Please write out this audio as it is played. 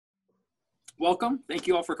welcome. Thank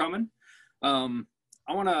you all for coming. I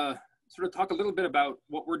want to sort of talk a little bit about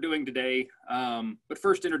what we're doing today, but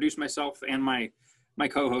first introduce myself and my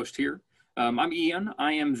co-host here. I'm Ian.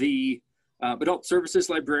 I am the Adult Services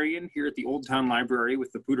Librarian here at the Old Town Library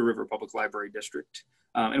with the Poudre River Public Library District.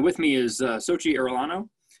 And with me is Xochitl Arellano.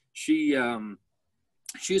 She's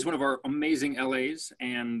one of our amazing LAs,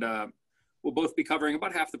 and we'll both be covering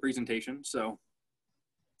about half the presentation. So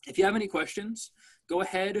if you have any questions, go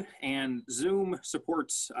ahead, and Zoom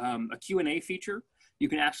supports a Q&A feature. You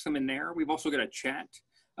can ask them in there. We've also got a chat,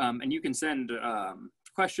 and you can send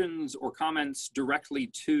questions or comments directly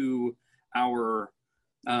to our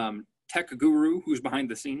tech guru who's behind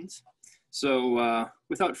the scenes. So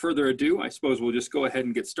without further ado, I suppose we'll just go ahead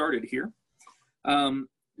and get started here.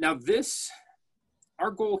 Now our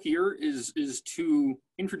goal here is to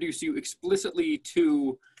introduce you explicitly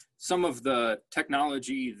to some of the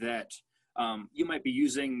technology that you might be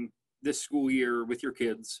using this school year with your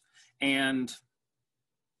kids. And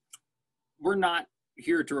we're not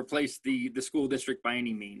here to replace the school district by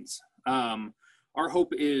any means. Our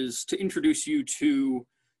hope is to introduce you to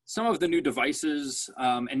some of the new devices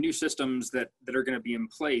and new systems that are going to be in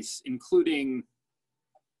place, including,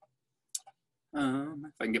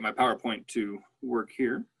 if I can get my PowerPoint to work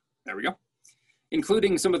here, there we go,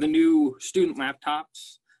 including some of the new student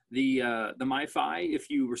laptops, the MiFi, if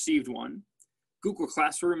you received one, Google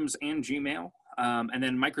Classrooms and Gmail, and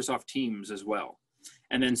then Microsoft Teams as well.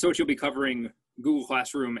 And then Xochitl will be covering Google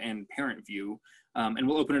Classroom and ParentVue, and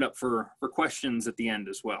we'll open it up for questions at the end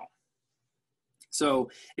as well. So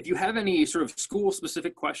if you have any sort of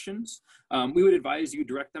school-specific questions, we would advise you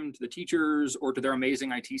direct them to the teachers or to their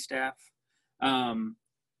amazing IT staff.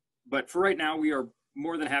 But for right now, we are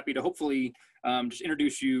more than happy to hopefully just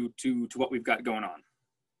introduce you to what we've got going on.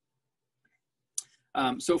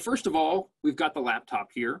 So first of all, we've got the laptop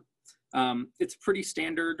here. It's pretty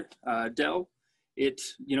standard Dell.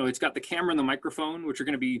 It's got the camera and the microphone, which are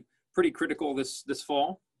going to be pretty critical this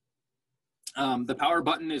fall. The power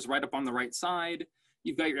button is right up on the right side.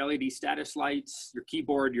 You've got your LED status lights, your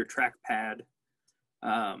keyboard, your trackpad.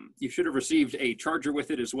 You should have received a charger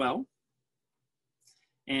with it as well.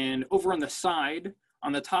 And over on the side,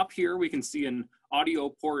 on the top here, we can see an audio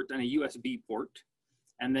port and a USB port.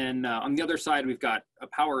 And then on the other side, we've got a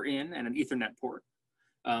power in and an Ethernet port.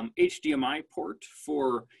 HDMI port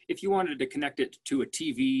for if you wanted to connect it to a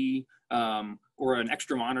TV or an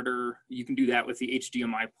extra monitor, you can do that with the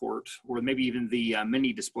HDMI port, or maybe even the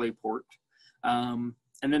mini display port. And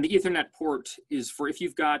then the Ethernet port is for if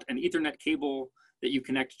you've got an Ethernet cable that you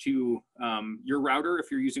connect to your router,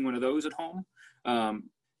 if you're using one of those at home,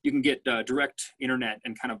 you can get direct internet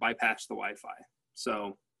and kind of bypass the Wi-Fi.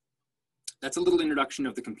 So that's a little introduction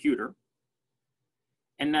of the computer.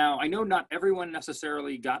 And now I know not everyone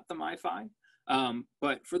necessarily got the MiFi,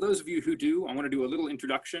 but for those of you who do, I want to do a little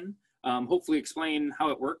introduction, hopefully explain how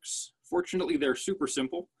it works. Fortunately, they're super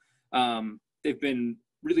simple. They've been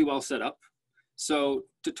really well set up. So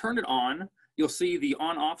to turn it on, you'll see the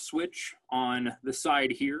on-off switch on the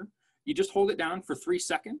side here. You just hold it down for 3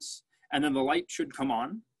 seconds, and then the light should come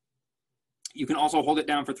on. You can also hold it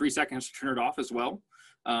down for 3 seconds to turn it off as well.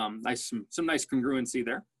 Some nice congruency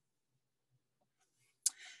there.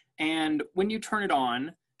 And when you turn it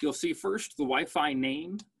on, you'll see first the Wi-Fi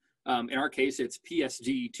name. In our case, it's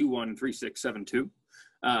PSD 213672,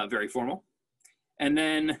 very formal. And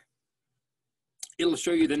then it'll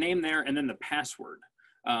show you the name there and then the password.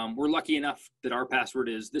 We're lucky enough that our password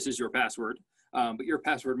is, this is your password, but your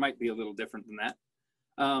password might be a little different than that.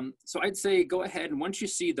 So I'd say go ahead, and once you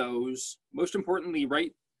see those, most importantly,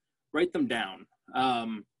 write them down,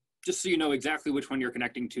 just so you know exactly which one you're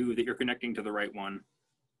connecting to, that you're connecting to the right one.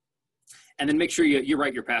 And then make sure you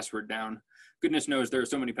write your password down. Goodness knows there are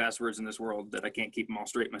so many passwords in this world that I can't keep them all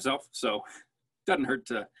straight myself. So it doesn't hurt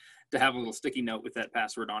to have a little sticky note with that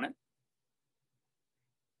password on it.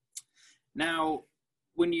 Now,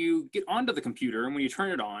 when you get onto the computer and when you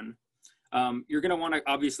turn it on, you're going to want to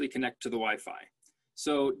obviously connect to the Wi-Fi.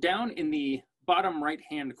 So down in the bottom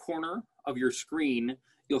right-hand corner of your screen,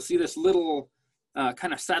 you'll see this little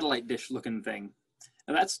kind of satellite dish looking thing.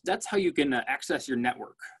 And that's how you can access your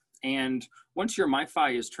network. And once your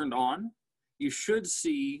MiFi is turned on, you should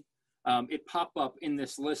see it pop up in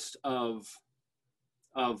this list of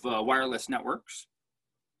wireless networks.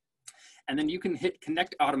 And then you can hit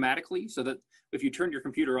connect automatically, so that if you turn your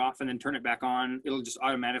computer off and then turn it back on, it'll just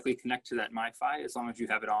automatically connect to that MiFi as long as you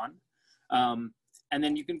have it on. And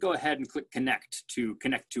then you can go ahead and click connect to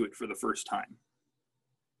it for the first time.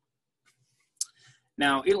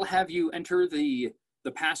 Now it'll have you enter the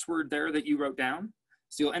password there that you wrote down.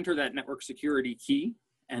 So you'll enter that network security key,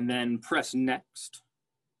 and then press next.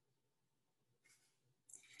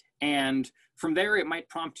 And from there, it might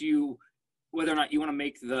prompt you whether or not you want to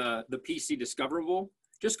make the PC discoverable.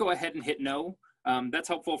 Just go ahead and hit no. That's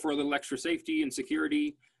helpful for a little extra safety and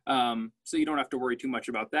security, so you don't have to worry too much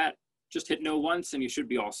about that. Just hit no once and you should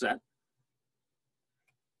be all set.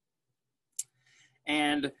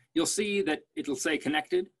 And you'll see that it'll say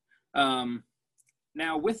connected.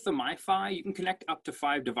 Now with the MiFi, you can connect up to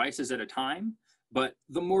 5 devices at a time, but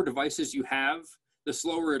the more devices you have, the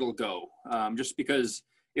slower it'll go, just because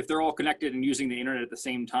if they're all connected and using the internet at the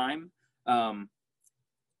same time,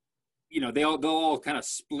 you know, they'll all kind of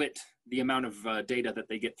split the amount of data that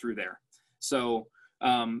they get through there. So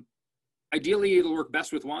ideally, it'll work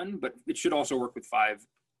best with 1, but it should also work with 5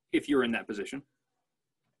 if you're in that position.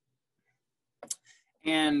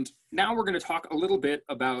 And now we're going to talk a little bit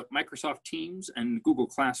about Microsoft Teams and Google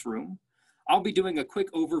Classroom. I'll be doing a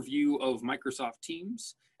quick overview of Microsoft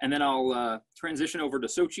Teams, and then I'll transition over to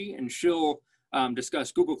Sochi, and she'll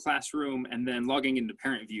discuss Google Classroom and then logging into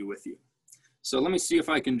ParentVue with you. So let me see if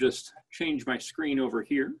I can just change my screen over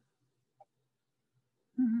here.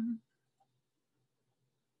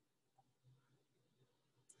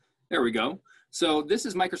 There we go. So this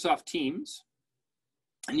is Microsoft Teams.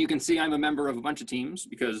 And you can see I'm a member of a bunch of teams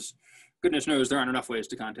because goodness knows there aren't enough ways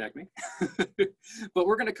to contact me. But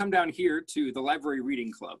we're going to come down here to the Library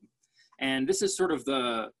Reading Club. And this is sort of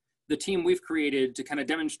the team we've created to kind of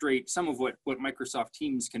demonstrate some of what Microsoft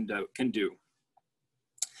Teams can do.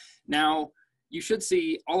 Now, you should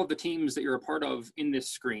see all of the teams that you're a part of in this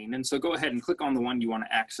screen. And so go ahead and click on the one you want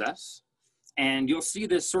to access. And you'll see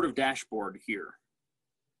this sort of dashboard here.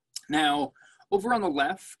 Now, over on the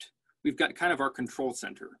left, we've got kind of our control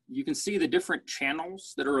center. You can see the different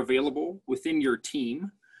channels that are available within your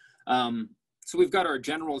team. So we've got our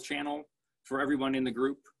general channel for everyone in the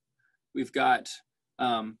group. We've got,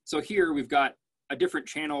 so here we've got a different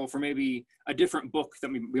channel for maybe a different book that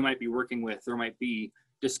we might be working with or might be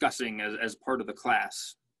discussing as part of the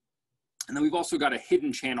class. And then we've also got a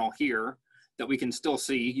hidden channel here that we can still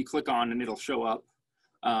see. You click on and it'll show up.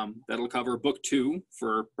 That'll cover book 2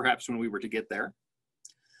 for perhaps when we were to get there.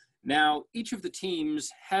 Now, each of the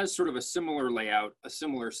teams has sort of a similar layout, a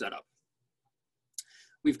similar setup.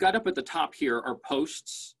 We've got up at the top here our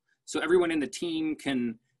posts. So everyone in the team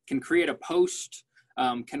can create a post,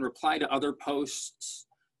 can reply to other posts.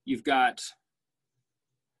 You've got,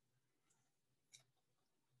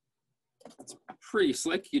 it's pretty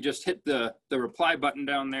slick. You just hit the reply button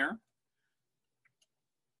down there.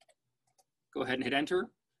 Go ahead and hit enter,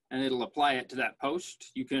 and it'll apply it to that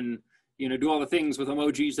post. You can do all the things with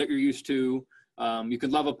emojis that you're used to. You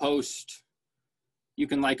can love a post. You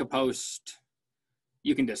can like a post.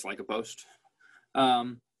 You can dislike a post.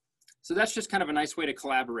 So that's just kind of a nice way to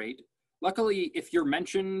collaborate. Luckily, if you're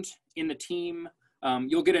mentioned in the team,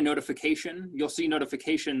 you'll get a notification. You'll see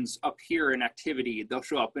notifications up here in activity. They'll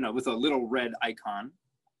show up with a little red icon.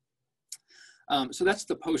 So that's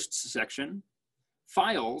the posts section.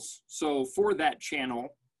 Files, so for that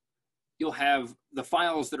channel, you'll have the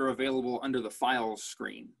files that are available under the files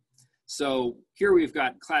screen. So here we've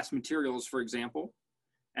got class materials, for example,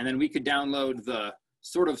 and then we could download the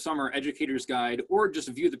sort of summer educator's guide or just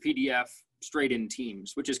view the PDF straight in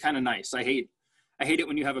Teams, which is kind of nice. I hate it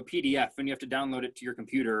when you have a PDF and you have to download it to your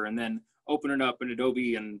computer and then open it up in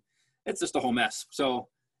Adobe, and it's just a whole mess. So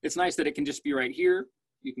it's nice that it can just be right here.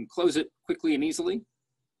 You can close it quickly and easily.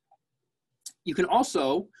 You can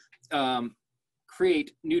also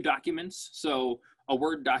create new documents. So a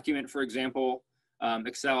Word document, for example,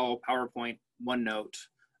 Excel, PowerPoint, OneNote,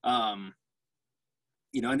 and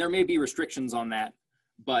there may be restrictions on that,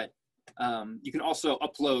 but you can also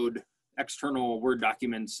upload external Word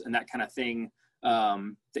documents and that kind of thing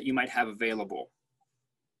that you might have available.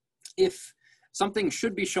 If something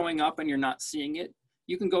should be showing up and you're not seeing it,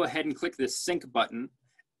 you can go ahead and click this sync button,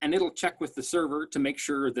 and it'll check with the server to make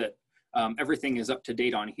sure that everything is up to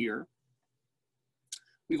date on here.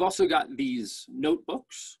 We've also got these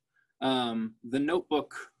notebooks. The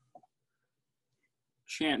notebook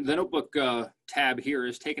tab here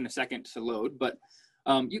is taking a second to load, but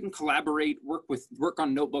you can collaborate, work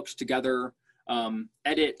on notebooks together,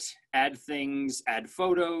 edit, add things, add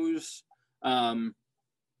photos, and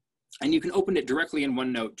you can open it directly in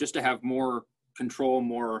OneNote just to have more control,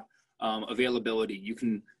 more availability. You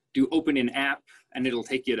can do open in app, and it'll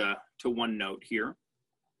take you to OneNote here.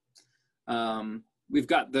 We've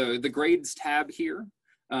got the grades tab here,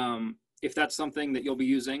 if that's something that you'll be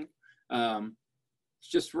using. It's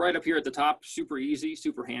just right up here at the top, super easy,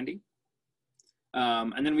 super handy.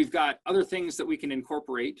 And then we've got other things that we can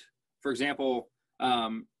incorporate. For example,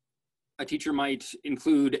 a a teacher might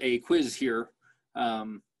include a quiz here,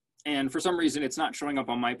 and for some reason it's not showing up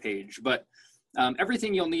on my page, but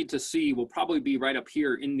everything you'll need to see will probably be right up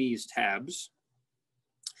here in these tabs.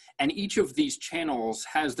 And each of these channels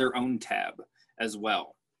has their own tab as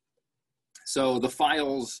well. So the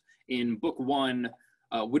files in book 1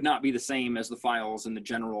 would not be the same as the files in the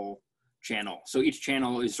general channel. So each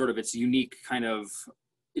channel is sort of its unique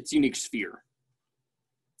sphere.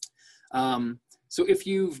 So if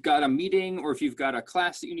you've got a meeting or if you've got a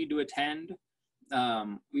class that you need to attend,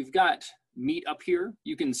 we've got Meet up here.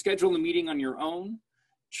 You can schedule a meeting on your own,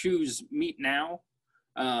 choose Meet Now.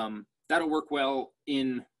 That'll work well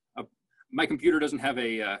in, my computer doesn't have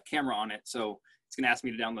a camera on it, so it's gonna ask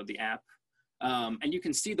me to download the app. And you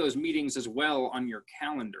can see those meetings as well on your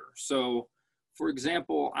calendar. So for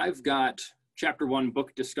example, I've got chapter 1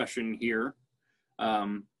 book discussion here.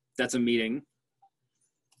 That's a meeting.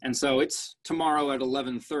 And so it's tomorrow at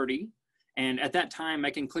 11:30. And at that time, I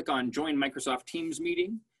can click on Join Microsoft Teams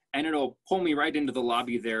Meeting, and it'll pull me right into the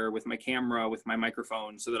lobby there with my camera, with my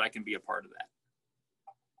microphone, so that I can be a part of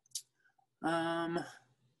that.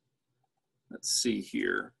 Let's see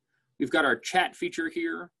here. We've got our chat feature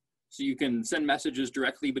here, so you can send messages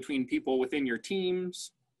directly between people within your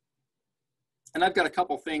teams. And I've got a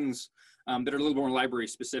couple things that are a little more library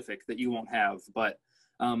specific that you won't have, but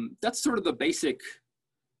that's sort of the basic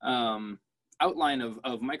outline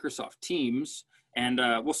of Microsoft Teams. And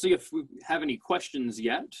we'll see if we have any questions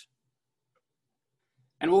yet.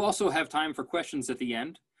 And we'll also have time for questions at the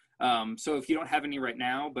end. So if you don't have any right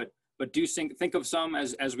now, but do think of some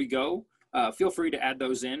as we go, feel free to add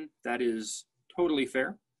those in. That is totally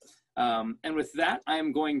fair. And with that,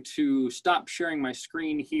 I'm going to stop sharing my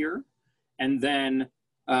screen here and then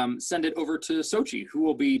send it over to Sochi, who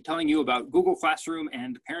will be telling you about Google Classroom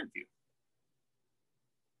and ParentVue.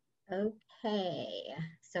 Okay,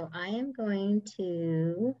 so I am going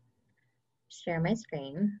to share my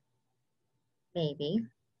screen, maybe.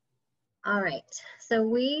 All right, so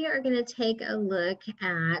we are going to take a look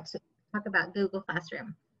at, talk about Google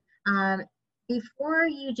Classroom. Before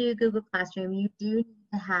you do Google Classroom, you do need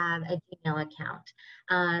to have a Gmail account.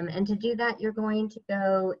 And to do that, you're going to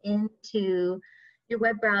go into your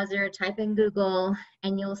web browser, type in Google,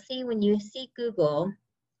 and you'll see when you see Google,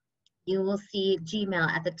 you will see Gmail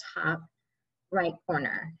at the top right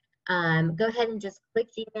corner. Go ahead and just click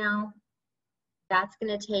Gmail. That's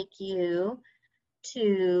going to take you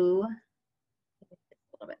to, a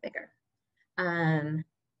little bit bigger.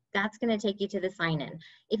 That's going to take you to the sign-in.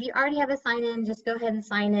 If you already have a sign-in, just go ahead and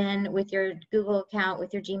sign in with your Google account,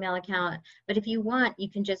 with your Gmail account. But if you want, you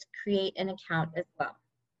can just create an account as well.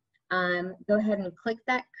 Go ahead and click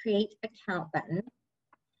that Create Account button,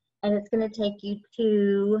 and it's going to take you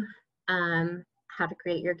to how to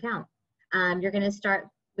create your account. You're going to start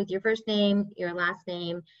with your first name, your last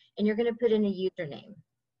name, and you're going to put in a username.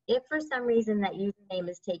 If for some reason that username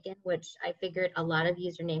is taken, which I figured a lot of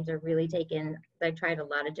usernames are really taken, I tried a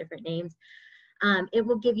lot of different names, it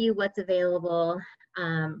will give you what's available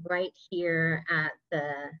right here at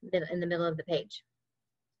in the middle of the page.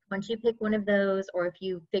 Once you pick one of those, or if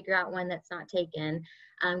you figure out one that's not taken,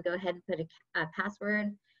 go ahead and put a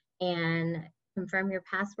password and confirm your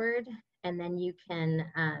password, and then you can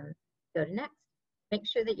go to next. Make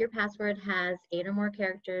sure that your password has 8 or more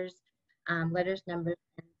characters, letters, numbers,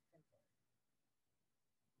 and symbols.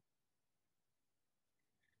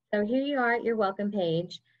 So here you are at your welcome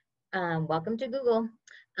page. Welcome to Google.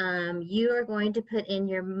 You are going to put in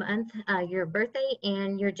your month, your birthday,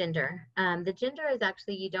 and your gender. The gender is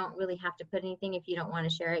actually, you don't really have to put anything if you don't want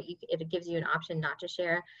to share it. It gives you an option not to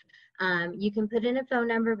share. You can put in a phone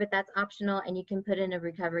number, but that's optional, and you can put in a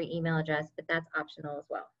recovery email address, but that's optional as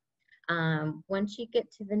well. Once you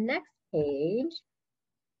get to the next page,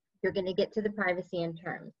 you're going to get to the privacy and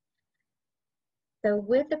terms. So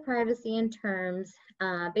with the privacy and terms,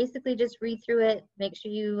 basically just read through it, make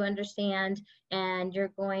sure you understand, and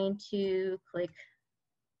you're going to click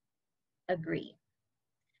agree.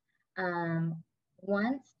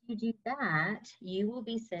 Once you do that, you will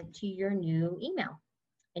be sent to your new email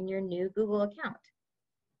and your new Google account.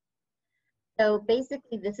 So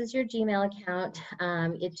basically, this is your Gmail account.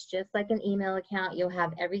 It's just like an email account. You'll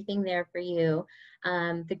have everything there for you.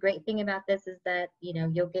 The great thing about this is that, you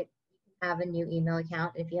know, you'll have a new email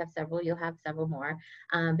account. If you have several, you'll have several more.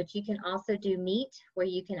 But you can also do Meet, where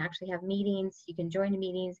you can actually have meetings. You can join the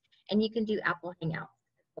meetings, and you can do Apple Hangouts.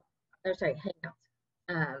 Or sorry,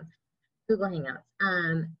 Hangouts, Google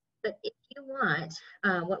Hangouts. But if you want,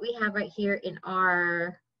 what we have right here in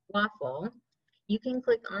our waffle, you can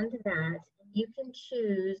click onto that. You can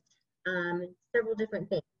choose several different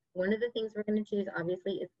things. One of the things we're going to choose,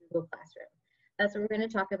 obviously, is Google Classroom. That's what we're going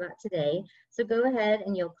to talk about today. So go ahead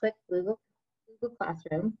and you'll click Google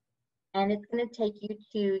Classroom, and it's going to take you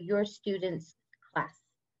to your students'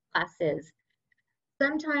 classes.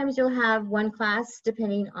 Sometimes you'll have one class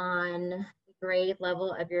depending on the grade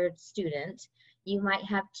level of your student. You might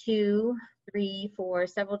have 2, 3, 4,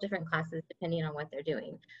 several different classes depending on what they're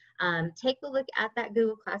doing. Take a look at that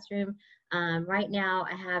Google Classroom. Right now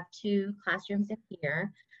I have 2 classrooms in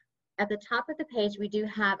here. At the top of the page, we do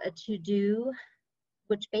have a to-do,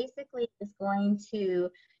 which basically is going to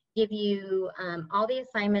give you all the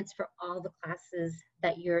assignments for all the classes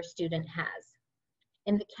that your student has.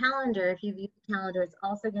 In the calendar, if you view the calendar, it's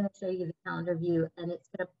also going to show you the calendar view, and it's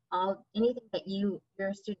going to anything that your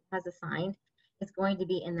student has assigned is going to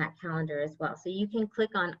be in that calendar as well. So you can click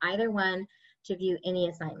on either one to view any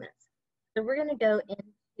assignments. So we're going to go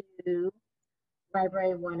into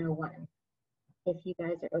Library 101, if you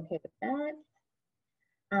guys are okay with that.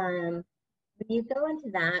 When you go into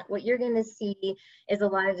that, what you're going to see is a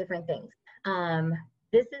lot of different things.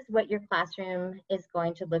 This is what your classroom is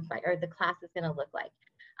going to look like, or the class is going to look like.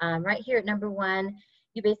 Right here at number 1,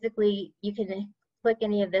 you can click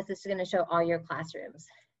any of this. It's going to show all your classrooms.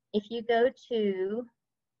 If you go to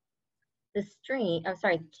the 2,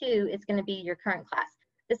 it's going to be your current class.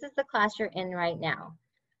 This is the class you're in right now.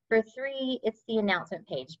 For 3, it's the announcement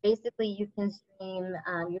page. Basically, you can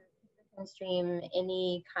stream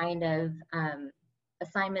any kind of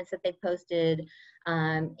assignments that they posted,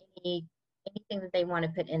 anything that they want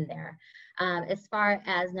to put in there. As far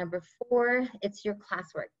as number 4, it's your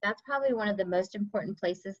classwork. That's probably one of the most important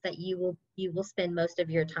places that you will spend most of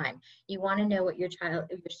your time. You want to know what your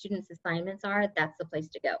students' assignments are. That's the place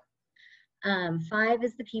to go. 5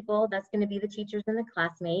 is the people. That's going to be the teachers and the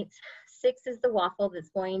classmates. 6 is the waffle that's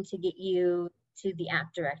going to get you to the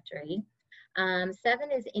app directory. 7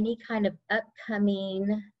 is any kind of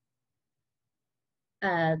upcoming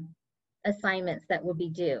assignments that will be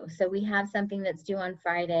due. So we have something that's due on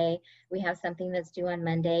Friday. We have something that's due on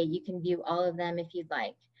Monday. You can view all of them if you'd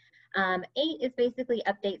like. 8 is basically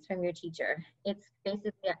updates from your teacher. It's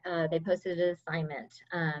basically, they posted an assignment,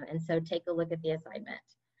 and so take a look at the assignment.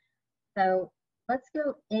 So let's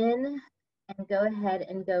go in and go ahead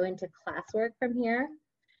and go into classwork from here.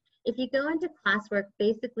 If you go into classwork,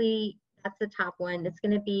 basically that's the top one. It's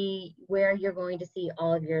going to be where you're going to see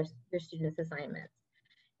all of your students' assignments.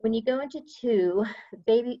 When you go into 2,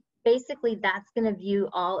 basically that's going to view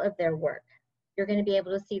all of their work. You're going to be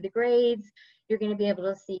able to see the grades. You're going to be able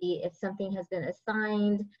to see if something has been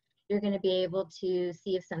assigned. You're going to be able to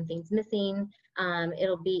see if something's missing.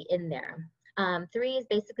 It'll be in there. 3 is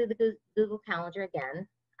basically the Google Calendar again.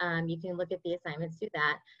 You can look at the assignments through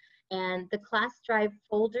that. And the class drive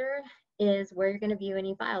folder is where you're going to view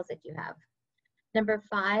any files that you have. Number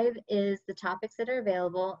 5 is the topics that are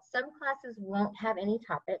available. Some classes won't have any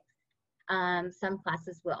topics. Some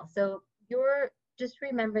classes will. So just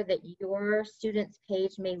remember that your student's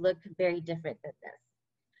page may look very different than this.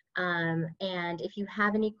 And if you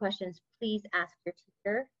have any questions, please ask your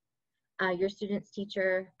teacher, your student's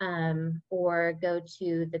teacher, or go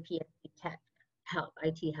to the PSD Tech help,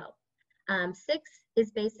 IT help. 6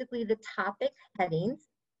 is basically the topic headings.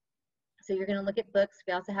 So you're going to look at books.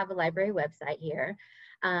 We also have a library website here.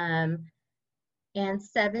 And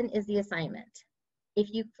 7 is the assignment.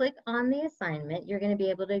 If you click on the assignment, you're going to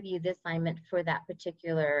be able to view the assignment for that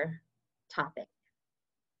particular topic.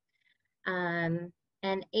 And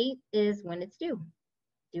 8 is when it's due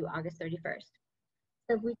August 31st.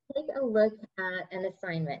 So if we take a look at an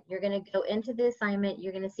assignment, you're going to go into the assignment.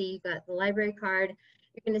 You're going to see you've got the library card.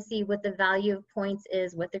 You're going to see what the value of points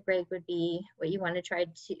is, what the grade would be, what you want to try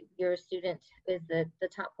to, your student is the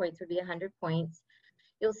top points would be 100 points.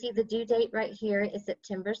 You'll see the due date right here is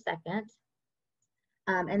September 2nd.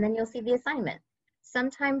 And then you'll see the assignment.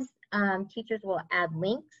 Sometimes teachers will add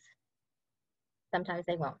links. Sometimes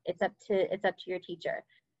they won't. It's up to your teacher.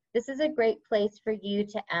 This is a great place for you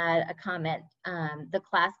to add a comment. The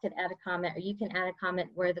class could add a comment, or you can add a comment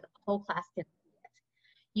where the whole class can see it.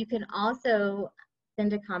 You can also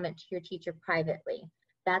send a comment to your teacher privately.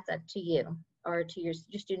 That's up to you, or to your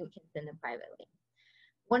student can send them privately.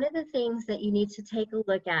 One of the things that you need to take a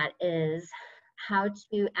look at is how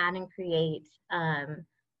to add and create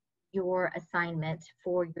your assignment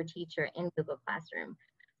for your teacher in Google Classroom.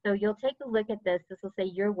 So you'll take a look at this. This will say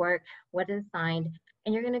your work, what is assigned,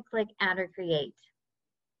 and you're going to click add or create.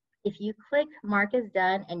 If you click mark as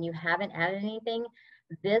done and you haven't added anything,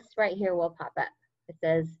 this right here will pop up. It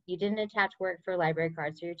says you didn't attach work for library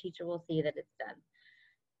cards, so your teacher will see that it's done.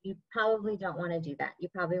 You probably don't want to do that. You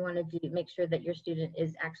probably want to make sure that your student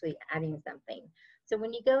is actually adding something. So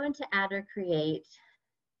when you go into add or create,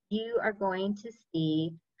 you are going to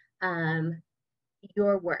see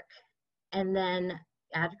your work. And then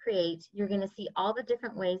add create, you're going to see all the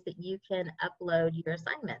different ways that you can upload your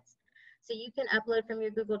assignments. So you can upload from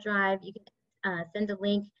your Google Drive, you can send a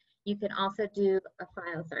link, you can also do a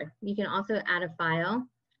file, you can also add a file,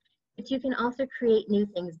 but you can also create new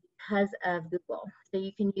things because of Google. So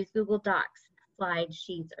you can use Google Docs, slides,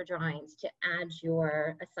 sheets, or drawings to add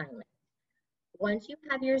your assignment. Once you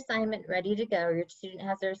have your assignment ready to go, or your student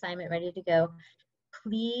has their assignment ready to go,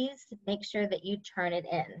 please make sure that you turn it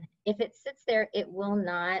in. If it sits there, it will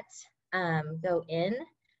not go in.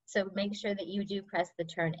 So make sure that you do press the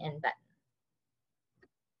turn in button.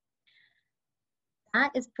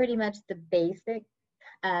 That is pretty much the basic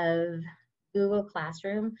of Google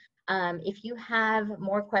Classroom. If you have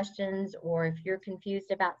more questions or if you're confused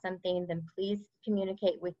about something, then please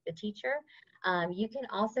communicate with the teacher. You can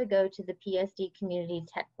also go to the PSD Community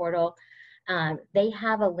Tech Portal. They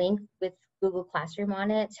have a link with Google Classroom on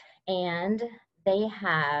it, and they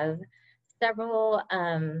have several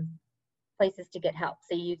places to get help.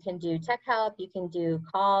 So you can do tech help, you can do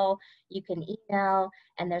call, you can email,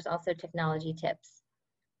 and there's also technology tips.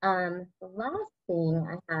 The last thing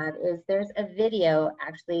I have is there's a video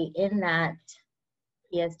actually in that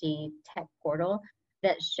PSD Tech Portal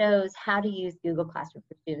that shows how to use Google Classroom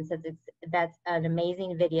for students. That's an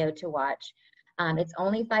amazing video to watch. It's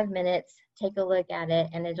only 5 minutes. Take a look at it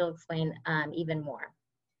and it'll explain even more.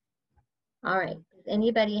 All right, does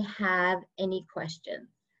anybody have any questions?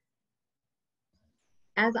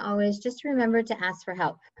 As always, just remember to ask for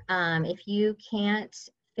help. If you can't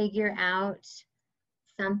figure out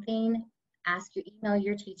something, email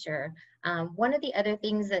your teacher. One of the other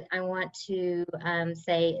things that I want to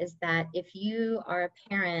say is that if you are a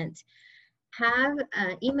parent, have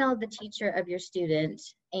email the teacher of your student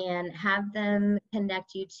and have them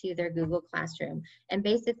connect you to their Google Classroom. And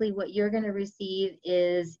basically what you're going to receive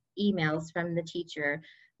is emails from the teacher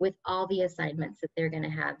with all the assignments that they're going to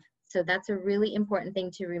have. So that's a really important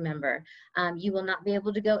thing to remember. You will not be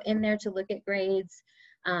able to go in there to look at grades.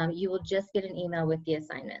 You will just get an email with the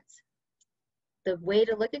assignments. The way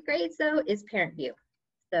to look at grades though is ParentVue.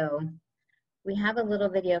 So we have a little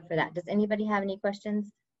video for that. Does anybody have any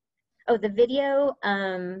questions? Oh, the video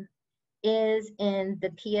is in the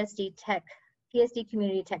PSD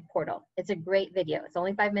Community Tech Portal. It's a great video. It's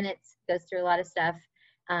only 5 minutes, goes through a lot of stuff.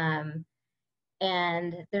 And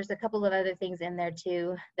there's a couple of other things in there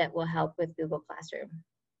too that will help with Google Classroom.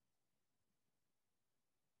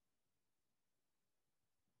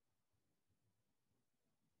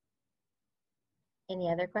 Any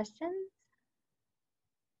other questions?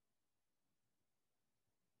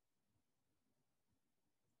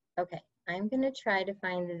 Okay, I'm going to try to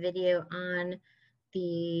find the video on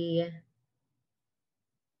the,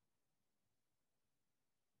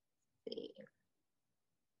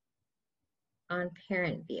 on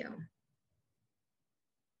ParentVue.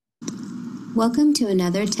 Welcome to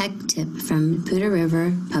another tech tip from Poudre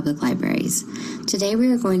River Public Libraries. Today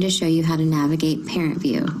we are going to show you how to navigate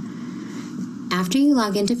ParentVue. After you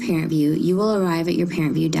log into ParentVue, you will arrive at your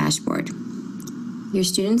ParentVue dashboard. Your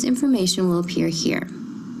student's information will appear here.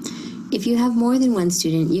 If you have more than one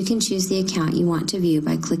student, you can choose the account you want to view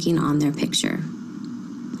by clicking on their picture.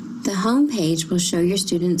 The home page will show your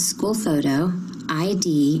student's school photo,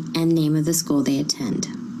 ID, and name of the school they attend.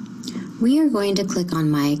 We are going to click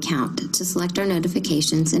on My Account to select our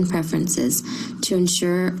notifications and preferences to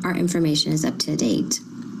ensure our information is up to date.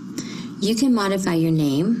 You can modify your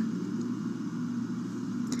name,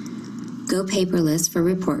 go paperless for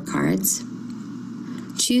report cards,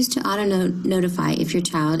 choose to auto-notify if your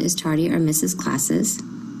child is tardy or misses classes.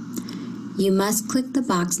 You must click the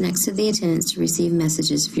box next to the attendance to receive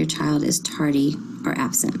messages if your child is tardy or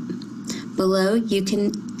absent. Below, you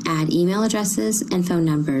can add email addresses and phone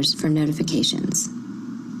numbers for notifications.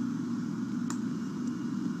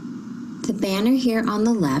 The banner here on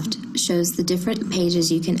the left shows the different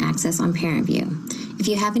pages you can access on ParentVue. If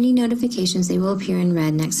you have any notifications, they will appear in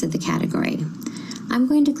red next to the category. I'm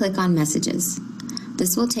going to click on Messages.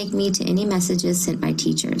 This will take me to any messages sent by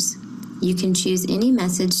teachers. You can choose any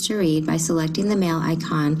message to read by selecting the mail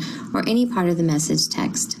icon or any part of the message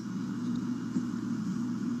text.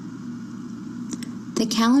 The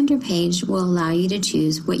calendar page will allow you to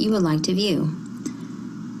choose what you would like to view.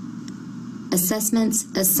 Assessments,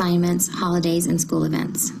 assignments, holidays, and school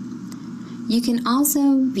events. You can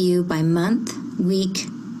also view by month, week,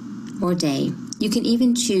 or day. You can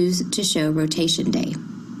even choose to show rotation day.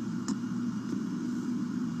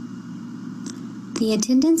 The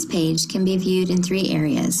attendance page can be viewed in 3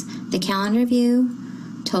 areas: the calendar view,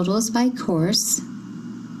 totals by course,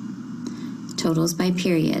 totals by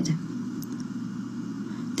period.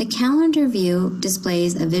 The calendar view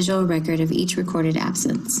displays a visual record of each recorded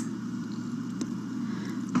absence.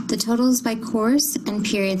 The totals by course and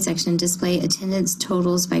period section display attendance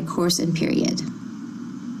totals by course and period.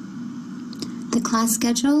 The class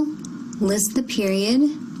schedule lists the period,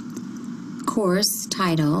 course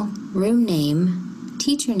title, room name,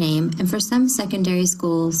 teacher name, and for some secondary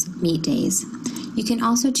schools, meet days. You can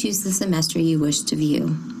also choose the semester you wish to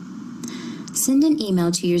view. Send an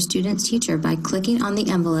email to your student's teacher by clicking on the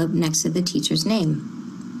envelope next to the teacher's name.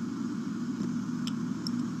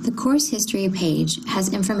 The course history page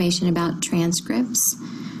has information about transcripts,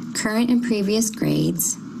 current and previous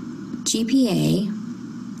grades, GPA,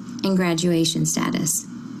 and graduation status.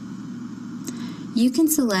 You can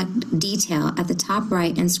select Detail at the top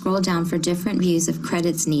right and scroll down for different views of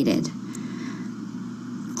credits needed.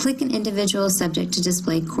 Click an individual subject to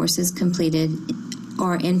display courses completed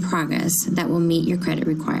or in progress that will meet your credit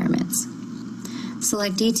requirements.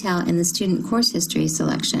 Select Detail in the Student Course History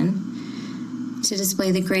selection to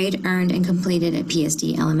display the grade earned and completed at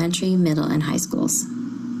PSD elementary, middle, and high schools.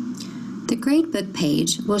 The gradebook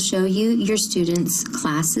page will show you your students'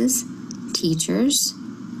 classes, teachers,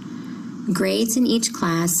 grades in each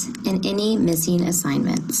class, and any missing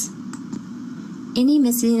assignments. Any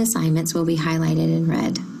missing assignments will be highlighted in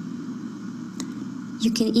red. You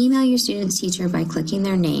can email your student's teacher by clicking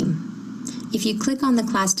their name. If you click on the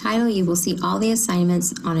class title, you will see all the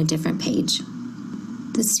assignments on a different page.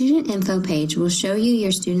 The student info page will show you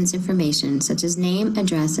your student's information, such as name,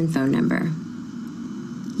 address, and phone number.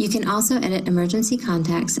 You can also edit emergency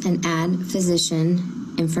contacts and add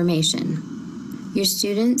physician information. Your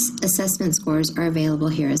students' assessment scores are available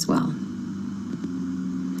here as well.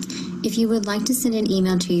 If you would like to send an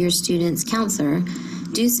email to your student's counselor,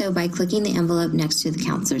 do so by clicking the envelope next to the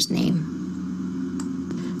counselor's name.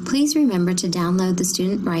 Please remember to download the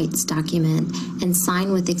student rights document and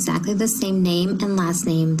sign with exactly the same name and last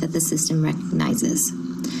name that the system recognizes.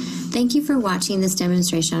 Thank you for watching this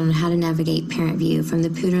demonstration on how to navigate ParentVue from the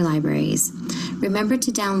Poudre Libraries. Remember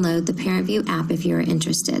to download the ParentVue app if you are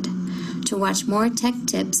interested. To watch more tech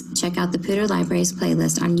tips, check out the Poudre Libraries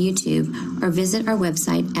playlist on YouTube or visit our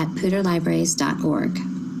website at poudrelibraries.org.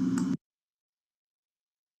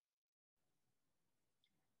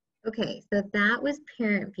 Okay, so that was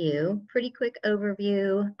ParentVue. Pretty quick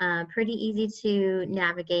overview, pretty easy to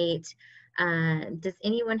navigate. Does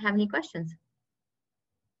anyone have any questions?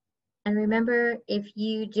 And remember, if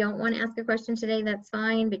you don't want to ask a question today, that's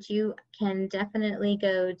fine, but you can definitely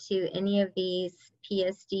go to any of these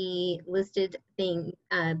PSD listed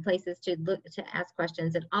places to look to ask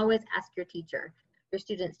questions, and always ask your teacher, your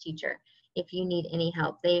student's teacher, if you need any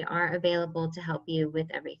help. They are available to help you with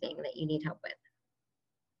everything that you need help with.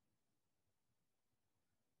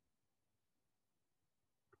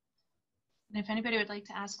 And if anybody would like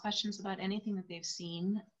to ask questions about anything that they've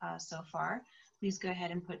seen so far, please go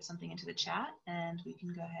ahead and put something into the chat and we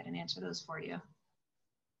can go ahead and answer those for you.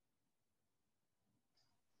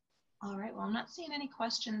 All right, well, I'm not seeing any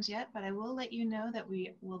questions yet, but I will let you know that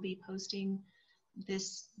we will be posting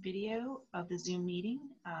this video of the Zoom meeting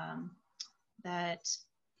that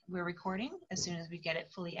we're recording as soon as we get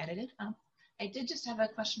it fully edited. I did just have a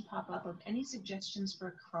question pop up of any suggestions for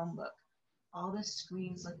a Chromebook. All the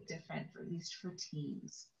screens look different, at least for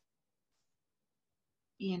teens.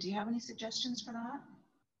 Ian, do you have any suggestions for that?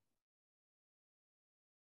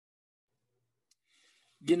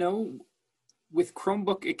 You know, with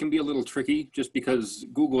Chromebook, it can be a little tricky just because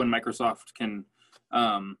Google and Microsoft can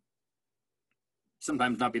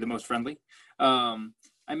sometimes not be the most friendly. I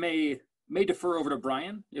may defer over to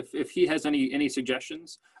Brian if he has any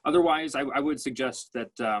suggestions. Otherwise, I would suggest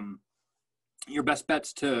that your best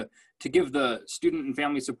bet's to give the student and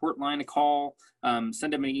family support line a call,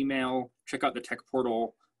 send them an email, check out the tech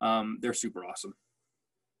portal. They're super awesome.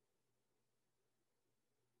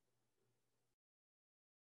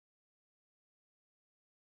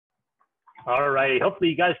 All right. Hopefully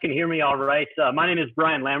you guys can hear me all right. My name is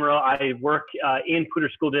Brian Lamoureux. I work in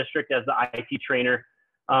Poudre School District as the IT trainer.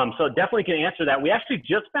 So definitely can answer that. We actually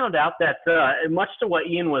just found out that much to what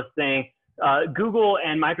Ian was saying, Google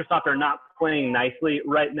and Microsoft are not playing nicely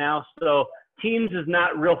right now. So Teams is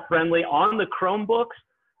not real friendly on the Chromebooks.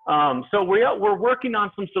 So we're working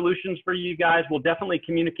on some solutions for you guys. We'll definitely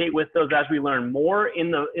communicate with those as we learn more. In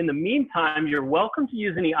the meantime, you're welcome to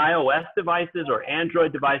use any iOS devices or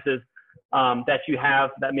Android devices that you have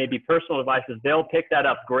that may be personal devices. They'll pick that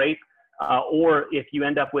up great. Or if you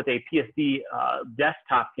end up with a PSD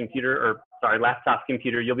desktop computer, or sorry, laptop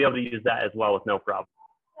computer, you'll be able to use that as well with no problem.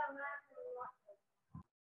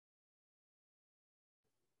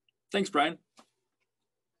 Thanks, Brian.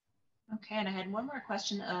 Okay, and I had one more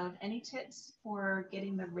question of any tips for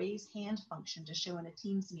getting the raise hand function to show in a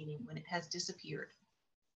Teams meeting when it has disappeared?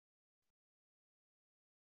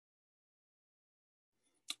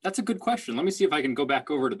 That's a good question. Let me see if I can go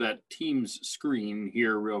back over to that Teams screen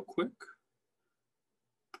here real quick.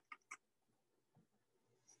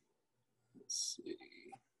 Let's see.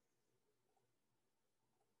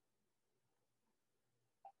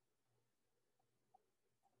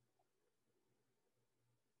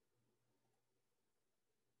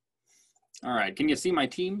 All right, can you see my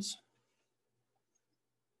Teams?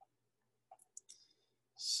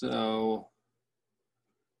 So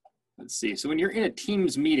let's see. So when you're in a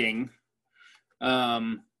Teams meeting,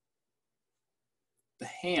 the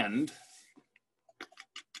hand,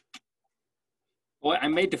 well, I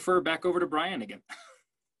may defer back over to Brian again.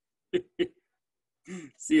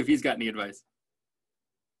 See if he's got any advice.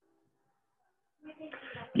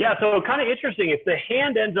 Yeah, so kind of interesting. If the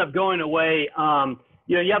hand ends up going away,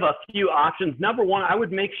 you know, you have a few options. Number one, I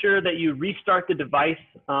would make sure that you restart the device.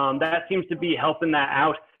 That seems to be helping that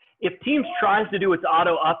out. If Teams tries to do its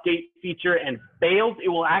auto update feature and fails, it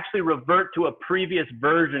will actually revert to a previous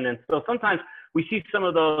version. And so sometimes we see some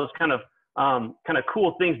of those kind of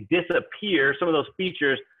cool things disappear, some of those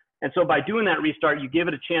features. And so by doing that restart, you give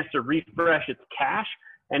it a chance to refresh its cache,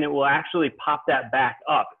 and it will actually pop that back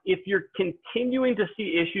up. If you're continuing to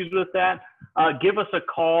see issues with that, give us a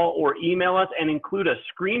call or email us and include a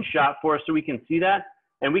screenshot for us so we can see that.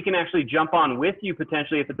 And we can actually jump on with you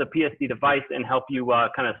potentially if it's a PSD device and help you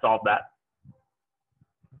kind of solve that.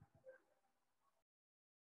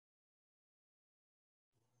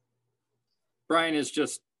 Brian is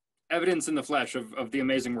just evidence in the flesh of the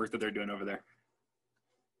amazing work that they're doing over there.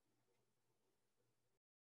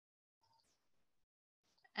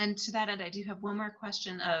 And to that end, I do have one more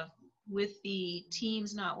question of, with the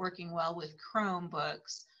Teams not working well with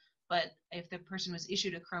Chromebooks, but if the person was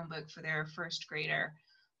issued a Chromebook for their first grader,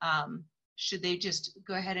 should they just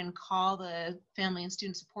go ahead and call the family and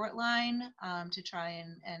student support line to try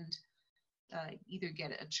and either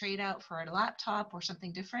get a trade out for a laptop or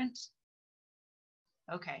something different?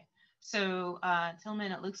 Okay, so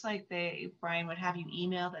Tillman, it looks like Brian would have you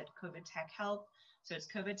email that COVID Tech Help. So it's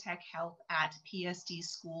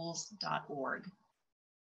covidtechhelp@psdschools.org.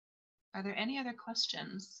 Are there any other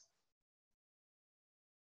questions?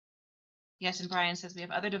 Yes, and Brian says we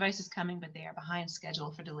have other devices coming, but they are behind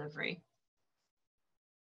schedule for delivery.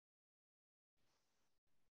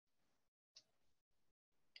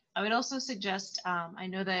 I would also suggest, I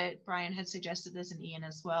know that Brian had suggested this and Ian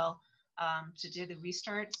as well, to do the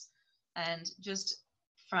restarts. And just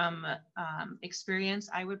from experience,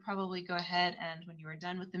 I would probably go ahead and when you are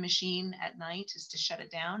done with the machine at night is to shut it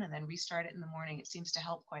down and then restart it in the morning. It seems to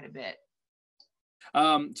help quite a bit.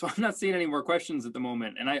 So I'm not seeing any more questions at the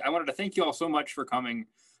moment. And I wanted to thank you all so much for coming.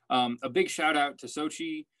 A big shout out to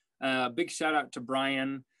Sochi, a big shout out to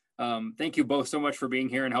Brian. Thank you both so much for being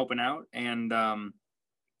here and helping out. And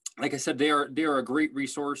like I said, they are a great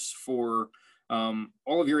resource for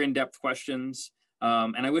all of your in-depth questions.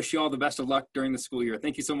 And I wish you all the best of luck during the school year.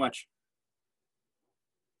 Thank you so much.